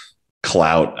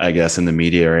clout, I guess, in the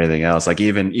media or anything else. Like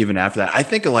even after that, I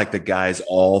think of like the guys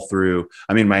all through.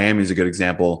 I mean, Miami's a good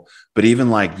example, but even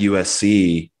like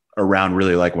USC around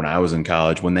really like when I was in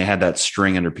college, when they had that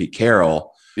string under Pete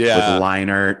Carroll with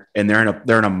Leinart, and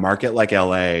they're in a market like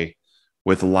LA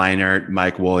with Leinart,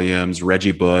 Mike Williams,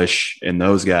 Reggie Bush, and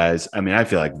those guys. I mean, I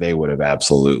feel like they would have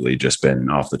absolutely just been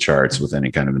off the charts with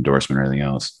any kind of endorsement or anything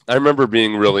else. I remember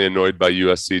being really annoyed by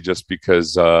USC just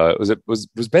because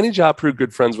was Benny Joppru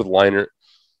good friends with Leinart?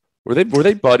 Were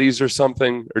they buddies or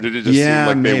something, or did it just seem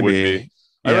like maybe they would be?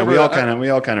 Yeah, we all kind of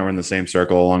were in the same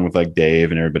circle, along with like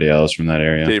Dave and everybody else from that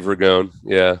area. Dave Ragone,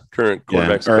 current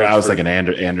quarterback. Or I was thinking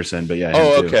Anderson, but yeah.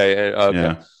 Oh, okay.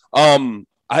 Yeah.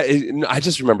 I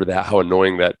just remember how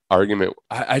annoying that argument.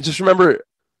 I just remember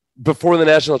before the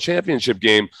national championship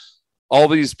game, all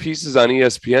these pieces on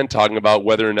ESPN talking about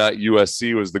whether or not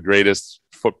USC was the greatest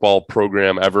football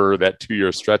program ever, that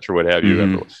 2-year stretch or what have you,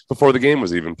 ever, before the game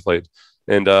was even played.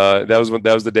 And that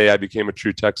was the day I became a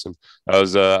true Texan. I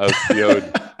was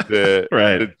PO'd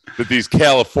that these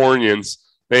Californians,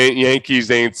 they ain't Yankees,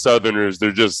 they ain't Southerners.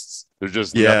 They're just they're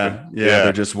just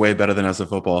way better than us at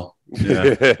football.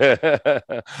 Yeah. That's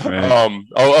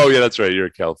right. You're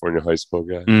a California high school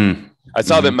guy. I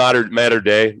saw that Matter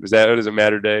Day. Is it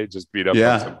Matter Day? Just beat up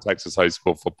on some Texas high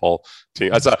school football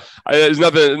team. There's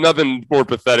nothing more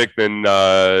pathetic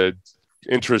than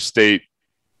interstate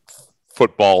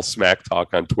football smack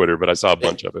talk on Twitter, but I saw a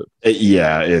bunch of it.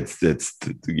 It's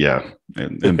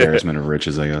embarrassment of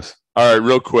riches, I guess. All right,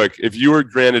 real quick. If you were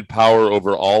granted power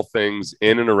over all things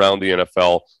in and around the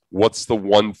NFL, what's the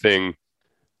one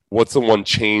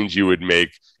change you would make?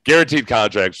 Guaranteed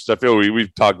contracts. I feel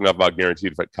we've talked enough about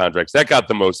guaranteed contracts. That got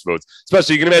the most votes,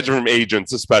 especially you can imagine from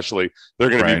agents, especially they're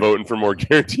going to be voting for more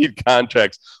guaranteed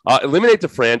contracts. Eliminate the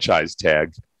franchise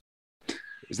tag.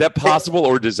 Is that possible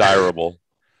or desirable?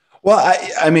 Well,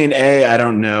 I mean, I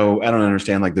don't know. I don't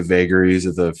understand like the vagaries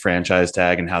of the franchise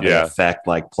tag and how they affect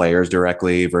like players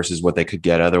directly versus what they could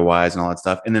get otherwise and all that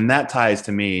stuff. And then that ties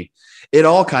to me, it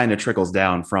all kind of trickles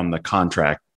down from the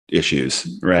contract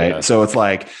issues, right? Yeah. So it's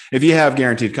like, if you have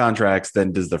guaranteed contracts,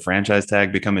 then does the franchise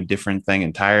tag become a different thing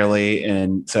entirely?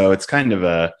 And so it's kind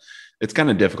of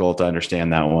difficult to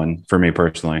understand that one for me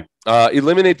personally.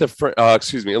 Eliminate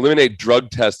drug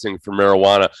testing for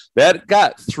marijuana. That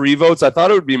got 3 votes. I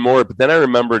thought it would be more, but then I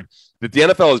remembered that the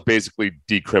NFL has basically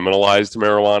decriminalized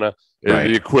marijuana, right,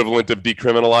 the equivalent of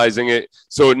decriminalizing it.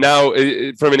 So now,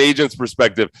 from an agent's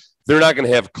perspective, they're not going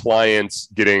to have clients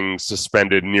getting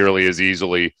suspended nearly as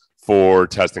easily for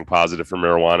testing positive for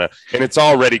marijuana. And it's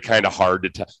already kind of hard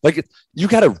to test. Like, you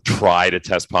got to try to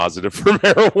test positive for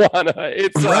marijuana.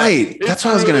 It's right. That's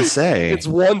what I was going to say. It's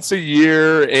once a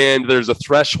year and there's a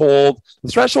threshold.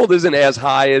 The threshold isn't as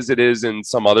high as it is in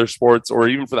some other sports or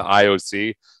even for the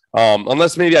IOC.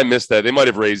 Unless maybe I missed that. They might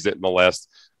have raised it in the last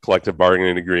collective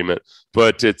bargaining agreement,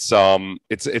 but it's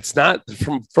not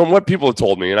from what people have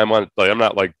told me. And I'm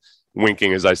not like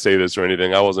winking as I say this or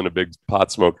anything. I wasn't a big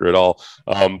pot smoker at all.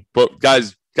 But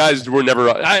guys were never,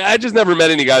 I just never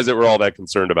met any guys that were all that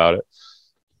concerned about it.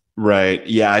 Right.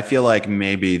 Yeah. I feel like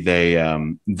maybe they,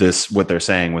 what they're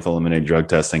saying with eliminated drug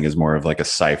testing is more of like a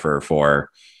cipher for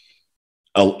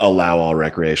allow all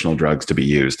recreational drugs to be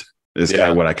used. Is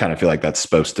kind of what I kind of feel like that's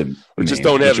supposed to mean. Just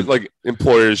don't have like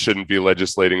employers shouldn't be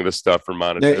legislating this stuff for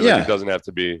monitoring. Yeah. Like, it doesn't have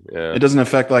to be. Yeah. It doesn't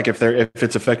affect like if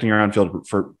it's affecting your on-field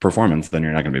performance, then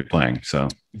you're not going to be playing. So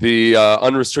the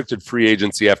unrestricted free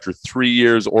agency after 3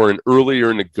 years or an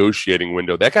earlier negotiating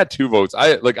window, that got 2 votes.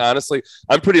 Honestly,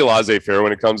 I'm pretty laissez-faire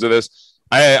when it comes to this.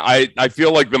 I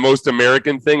feel like the most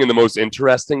American thing and the most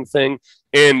interesting thing,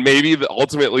 and maybe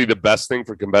ultimately the best thing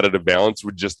for competitive balance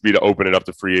would just be to open it up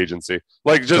to free agency.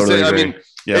 Like, just, totally I mean,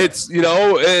 it's,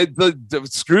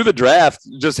 screw the draft,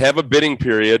 just have a bidding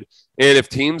period. And if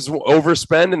teams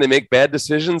overspend and they make bad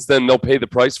decisions, then they'll pay the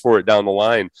price for it down the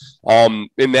line. And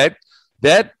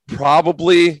that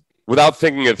probably, without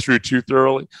thinking it through too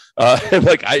thoroughly,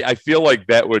 I feel like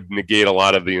that would negate a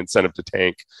lot of the incentive to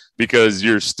tank, because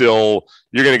you're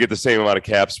going to get the same amount of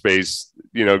cap space,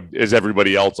 as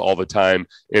everybody else all the time.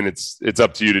 And it's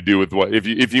up to you to do with what,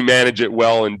 if you manage it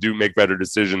well and do make better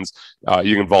decisions,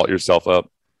 you can vault yourself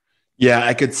up. Yeah.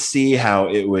 I could see how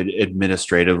it would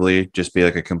administratively just be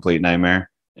like a complete nightmare.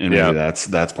 And maybe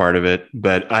that's part of it.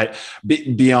 But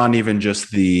beyond even just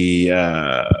the,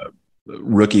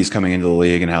 rookies coming into the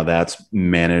league and how that's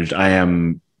managed, I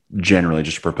am generally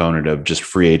just a proponent of just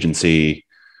free agency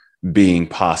being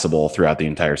possible throughout the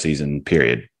entire season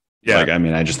period. Yeah.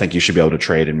 I just think you should be able to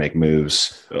trade and make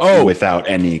moves without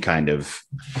any kind of,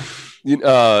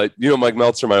 Mike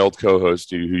Meltzer, my old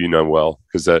co-host, who you know well,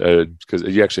 because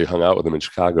you actually hung out with him in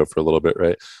Chicago for a little bit,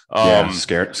 right?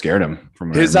 Scared him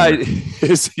from his. I'm going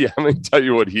to tell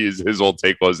you what his old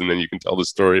take was, and then you can tell the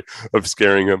story of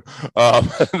scaring him. And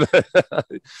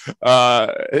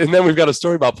then we've got a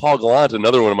story about Paul Gallant,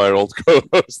 another one of my old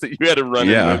co-hosts that you had to run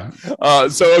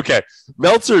into.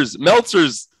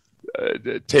 Meltzer's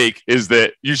take is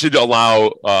that you should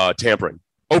allow tampering.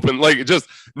 Open, like, just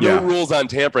no rules on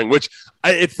tampering, which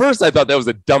at first I thought that was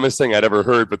the dumbest thing I'd ever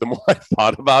heard. But the more I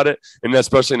thought about it, and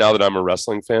especially now that I'm a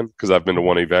wrestling fan, because I've been to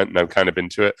one event and I'm kind of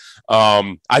into it,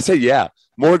 I say,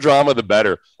 more drama, the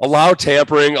better. Allow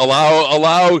tampering,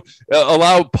 allow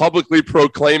publicly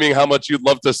proclaiming how much you'd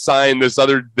love to sign this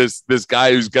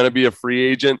guy who's going to be a free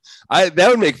agent. That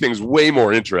would make things way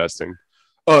more interesting.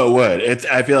 Oh, it would.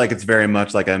 I feel like it's very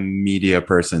much like a media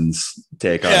person's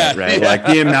take on it, right? Yeah. Like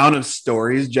the amount of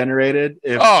stories generated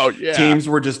if teams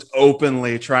were just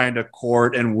openly trying to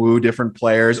court and woo different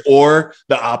players, or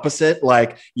the opposite.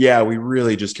 Like, we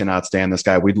really just cannot stand this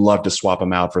guy. We'd love to swap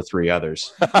him out for 3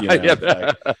 others.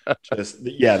 That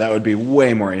would be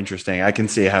way more interesting. I can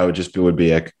see how it would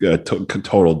be a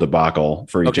total debacle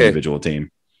for each individual team.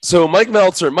 So Mike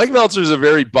Meltzer is a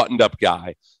very buttoned up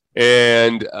guy.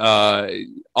 And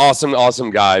awesome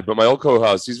guy, but my old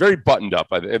co-host, he's very buttoned up.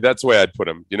 That's the way I'd put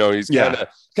him. He's kind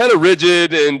of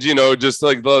rigid, and just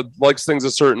like likes things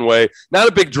a certain way. Not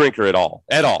a big drinker at all.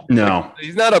 No, like,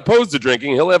 he's not opposed to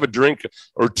drinking. He'll have a drink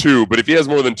or 2, but if he has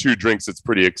more than 2 drinks, it's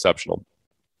pretty exceptional.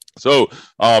 So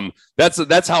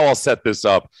that's how I'll set this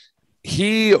up.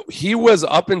 He was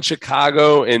up in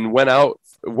Chicago and went out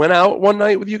one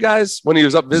night with you guys when he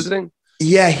was up visiting.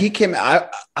 Yeah, he came.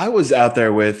 I was out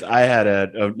there I had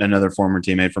another former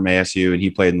teammate from ASU, and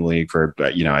he played in the league for,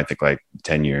 I think like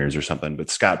 10 years or something. But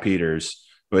Scott Peters,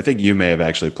 who I think you may have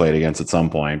actually played against at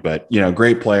some point, but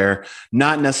great player,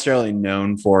 not necessarily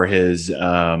known for his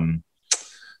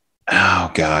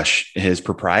Oh gosh, his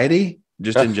propriety,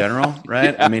 just in general,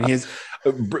 right? I mean, he's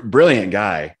a brilliant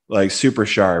guy, like super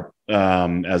sharp,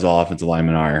 as all offensive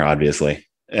linemen are, obviously.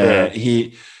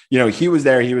 He was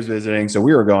there, he was visiting, so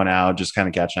we were going out, just kind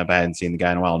of catching up. I hadn't seen the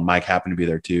guy in a while, and Mike happened to be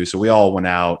there too, so we all went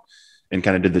out and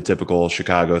kind of did the typical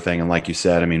Chicago thing. And like you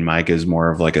said, I mean, Mike is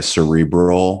more of like a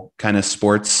cerebral kind of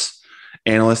sports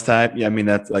analyst type. Yeah, I mean,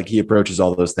 that's like he approaches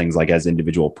all those things like as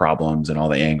individual problems and all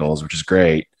the angles, which is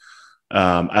great.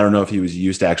 I don't know if he was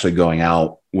used to actually going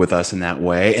out with us in that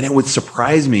way. And it would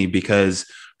surprise me because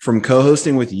from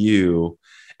co-hosting with you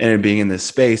and it being in this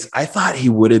space, I thought he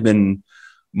would have been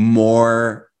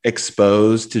more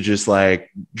exposed to just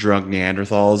like drunk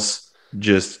Neanderthals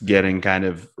just getting kind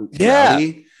of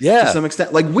rowdy to some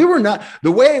extent. Like we were not,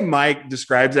 the way Mike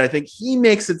describes it, I think he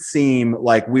makes it seem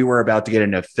like we were about to get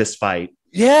in a fist fight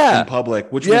in public,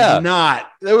 which was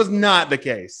not the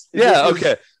case.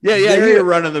 Very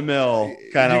run of the mill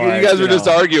kind of. You guys were just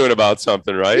arguing about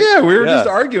something, right? Yeah, we were just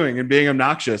arguing and being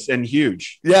obnoxious and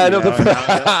huge. Yeah, no,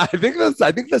 I think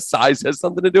the size has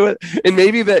something to do with it, and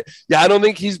maybe that. Yeah, I don't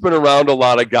think he's been around a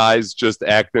lot of guys just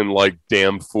acting like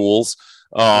damn fools.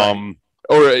 Right.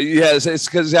 It's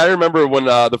because I remember when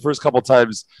the first couple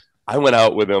times I went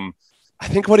out with him, I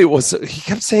think what it was, he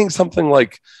kept saying something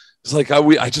like. It's like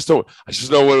I just know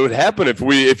what would happen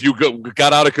if you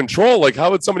got out of control. Like, how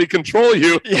would somebody control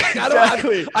you? Yeah,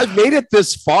 exactly. I've made it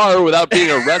this far without being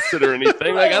arrested or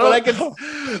anything. Like,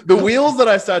 the wheels that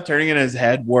I saw turning in his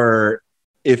head were,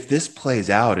 if this plays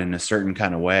out in a certain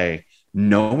kind of way,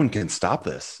 no one can stop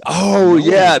this. Oh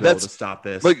yeah, that's to stop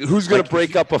this. Like, who's going to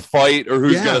break up a fight or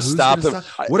who's going to stop him?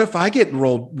 What if I get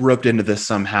roped into this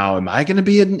somehow? Am I going to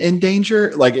be in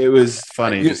danger? Like, it was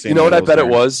funny. You know what I bet it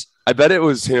was? I bet it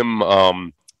was him.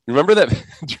 Remember that? Do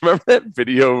you remember that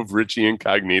video of Richie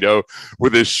Incognito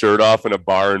with his shirt off in a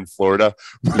bar in Florida?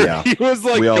 Yeah, he was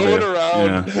like going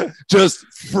around, just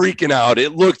freaking out.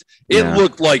 It looked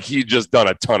like he'd just done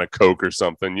a ton of coke or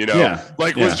something.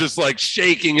 Was just like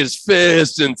shaking his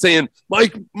fist and saying,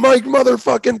 "Mike,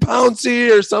 motherfucking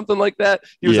Pouncey" or something like that.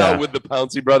 He was out with the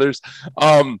Pouncey brothers.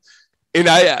 And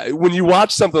when you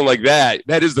watch something like that,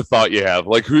 that is the thought you have.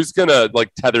 Like, who's gonna like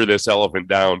tether this elephant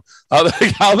down? How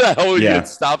the hell would you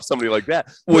stop somebody like that?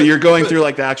 Well, you're going through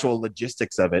like the actual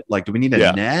logistics of it. Like, do we need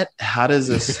a net? How do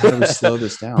we slow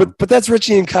this down? But that's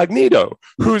Richie Incognito,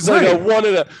 who's like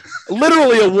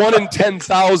literally a 1 in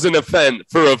 10,000 event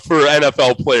for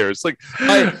NFL players. Like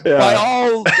by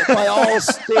all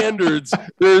standards,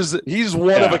 he's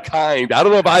one of a kind. I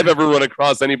don't know if I've ever run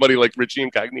across anybody like Richie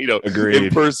Incognito in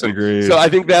person. Agreed. So I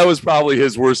think that was probably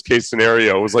his worst case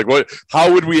scenario. It was like,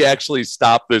 how would we actually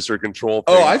stop this or control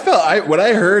things? When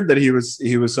I heard that he was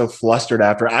so flustered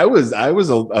after, I was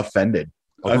offended.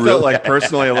 I felt like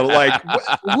personally a little like,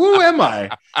 who am I?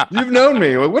 You've known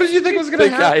me. What did you think was going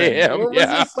to happen? I am.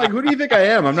 Like, who do you think I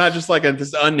am? I'm not just like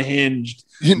this unhinged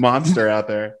monster out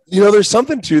there. There's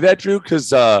something to that, Drew,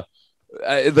 because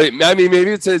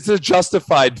maybe it's a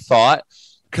justified thought,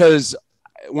 because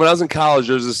when I was in college,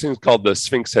 there was this thing called the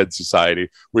Sphinx Head Society,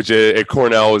 which at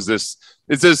Cornell is this.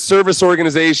 It's a service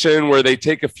organization where they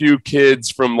take a few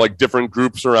kids from like different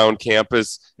groups around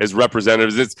campus as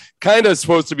representatives. It's kind of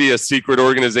supposed to be a secret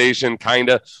organization,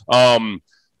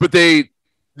 but they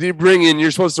bring in.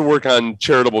 You're supposed to work on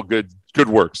charitable good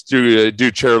works,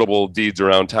 do charitable deeds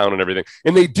around town and everything,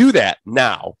 and they do that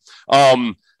now.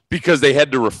 Because they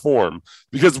had to reform.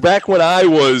 Because back when I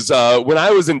was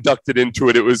inducted into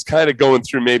it, it was kind of going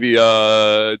through maybe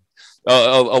a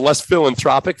less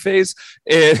philanthropic phase,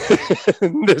 and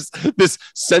this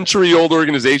century-old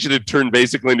organization had turned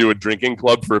basically into a drinking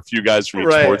club for a few guys from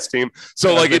each sports team.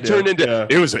 So it turned into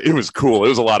it was cool. It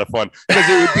was a lot of fun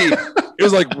because it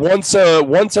was like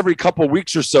once every couple of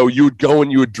weeks or so you would go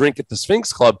and you would drink at the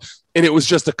Sphinx Club, and it was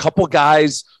just a couple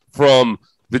guys from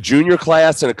the junior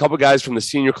class and a couple guys from the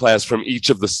senior class from each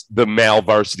of the male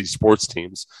varsity sports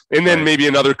teams, and then maybe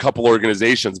another couple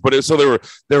organizations. But there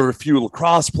were a few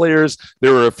lacrosse players,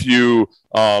 there were a few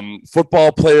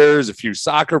football players, a few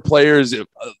soccer players, the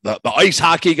ice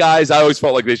hockey guys. I always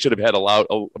felt like they should have had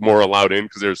more allowed in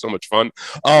because they were so much fun.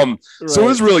 So it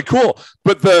was really cool.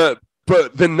 But the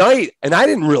night, and I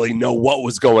didn't really know what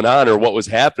was going on or what was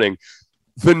happening.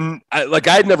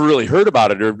 I'd never really heard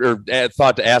about it or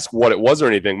thought to ask what it was or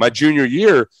anything. My junior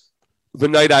year, the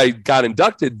night I got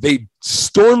inducted, they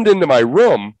stormed into my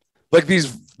room like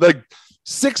these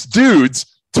 6 dudes,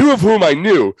 2 of whom I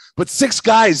knew, but 6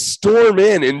 guys storm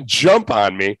in and jump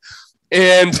on me.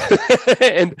 And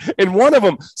and one of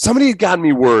them, somebody had gotten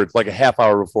me word like a half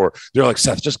hour before. They're like,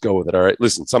 Seth, just go with it. All right,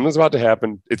 listen, something's about to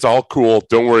happen. It's all cool.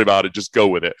 Don't worry about it. Just go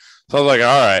with it. So I was like,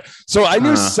 all right. So I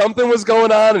knew something was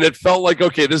going on, and it felt like,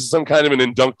 okay, this is some kind of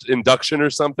an induction or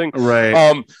something.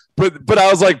 Right. But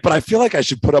I was like, but I feel like I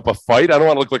should put up a fight. I don't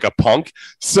want to look like a punk.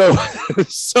 So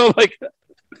like.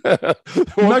 I'm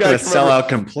not going to sell out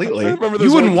completely.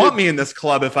 You wouldn't want me in this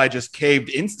club if I just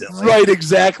caved instantly. Right,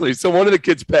 exactly. So one of the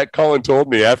kids, Pat Cullen, told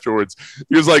me afterwards,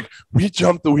 he was like, we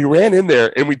ran in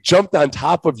there and we jumped on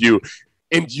top of you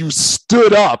and you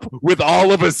stood up with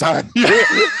all of us on you.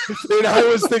 And I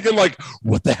was thinking, like,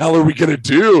 what the hell are we going to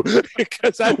do?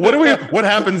 What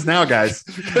happens now, guys?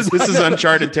 This is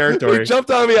uncharted territory. He jumped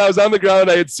on me. I was on the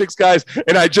ground. I had 6 guys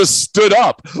and I just stood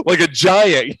up like a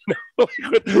giant,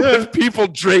 with people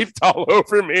draped all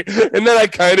over me. And then I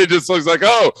kind of just was like,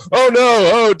 oh no,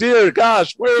 oh dear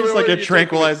gosh. It's like a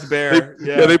tranquilized bear.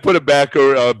 They put a bag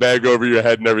over your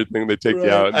head and everything. They take you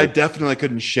out. I definitely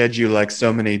couldn't shed you like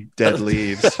so many dead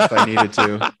leaves if I needed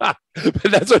to.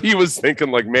 But that's what he was thinking.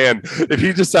 Like, man, if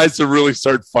he decides to really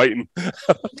start fighting,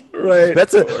 right? I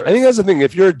think that's the thing.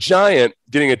 If you're a giant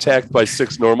getting attacked by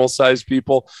 6 normal sized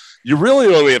people, you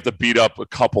really only have to beat up a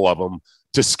couple of them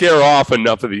to scare off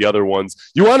enough of the other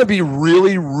ones. You want to be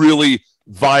really, really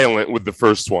violent with the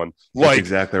first one. Like, that's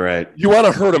exactly right. You want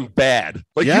to hurt him bad.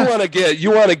 Like, you want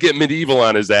to get medieval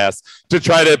on his ass to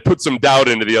try to put some doubt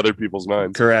into the other people's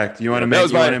minds. Correct. You want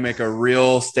to make a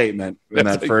real statement in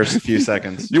that first few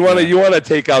seconds. You want to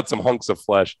take out some hunks of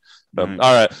flesh. All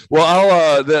right.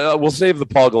 Well, we'll save the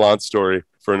Paul Gallant story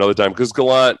for another time, because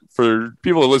Gallant, for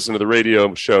people who listen to the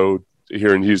radio show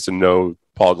here in Houston, know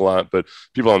Paul Gallant, but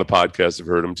people on the podcast have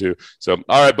heard him too. So,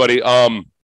 all right, buddy.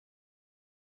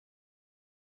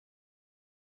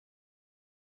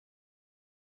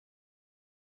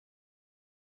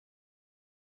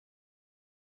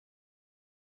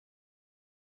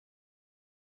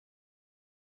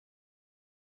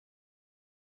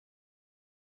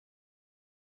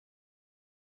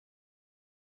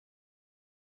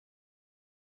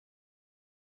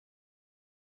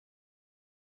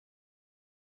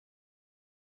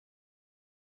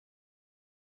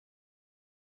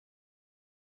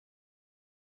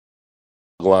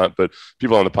 But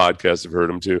people on the podcast have heard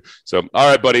him too. So, all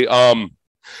right, buddy.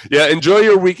 Enjoy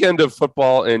your weekend of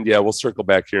football, and we'll circle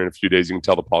back here in a few days. You can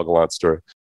tell the Paul Gallant story.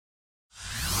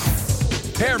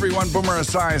 Hey everyone, Boomer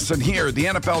Esiason here. The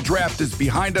NFL Draft is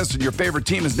behind us and your favorite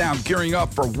team is now gearing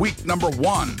up for week number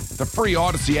 1. The free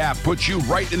Odyssey app puts you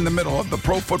right in the middle of the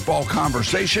pro football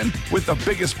conversation with the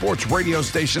biggest sports radio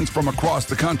stations from across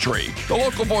the country. The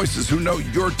local voices who know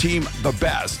your team the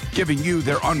best, giving you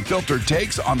their unfiltered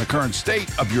takes on the current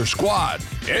state of your squad.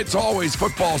 It's always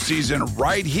football season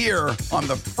right here on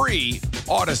the free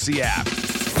Odyssey app.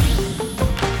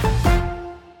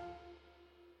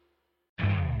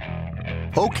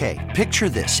 Okay, picture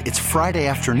this. It's Friday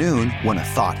afternoon when a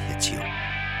thought hits you.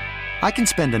 I can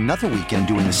spend another weekend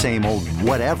doing the same old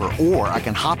whatever, or I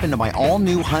can hop into my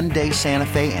all-new Hyundai Santa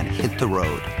Fe and hit the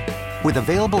road. With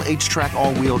available H-Track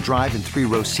all-wheel drive and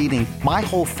 3-row seating, my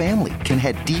whole family can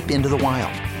head deep into the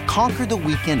wild. Conquer the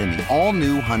weekend in the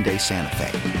all-new Hyundai Santa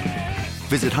Fe.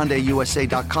 Visit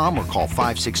HyundaiUSA.com or call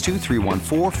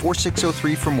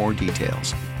 562-314-4603 for more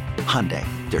details. Hyundai,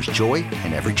 there's joy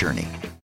in every journey.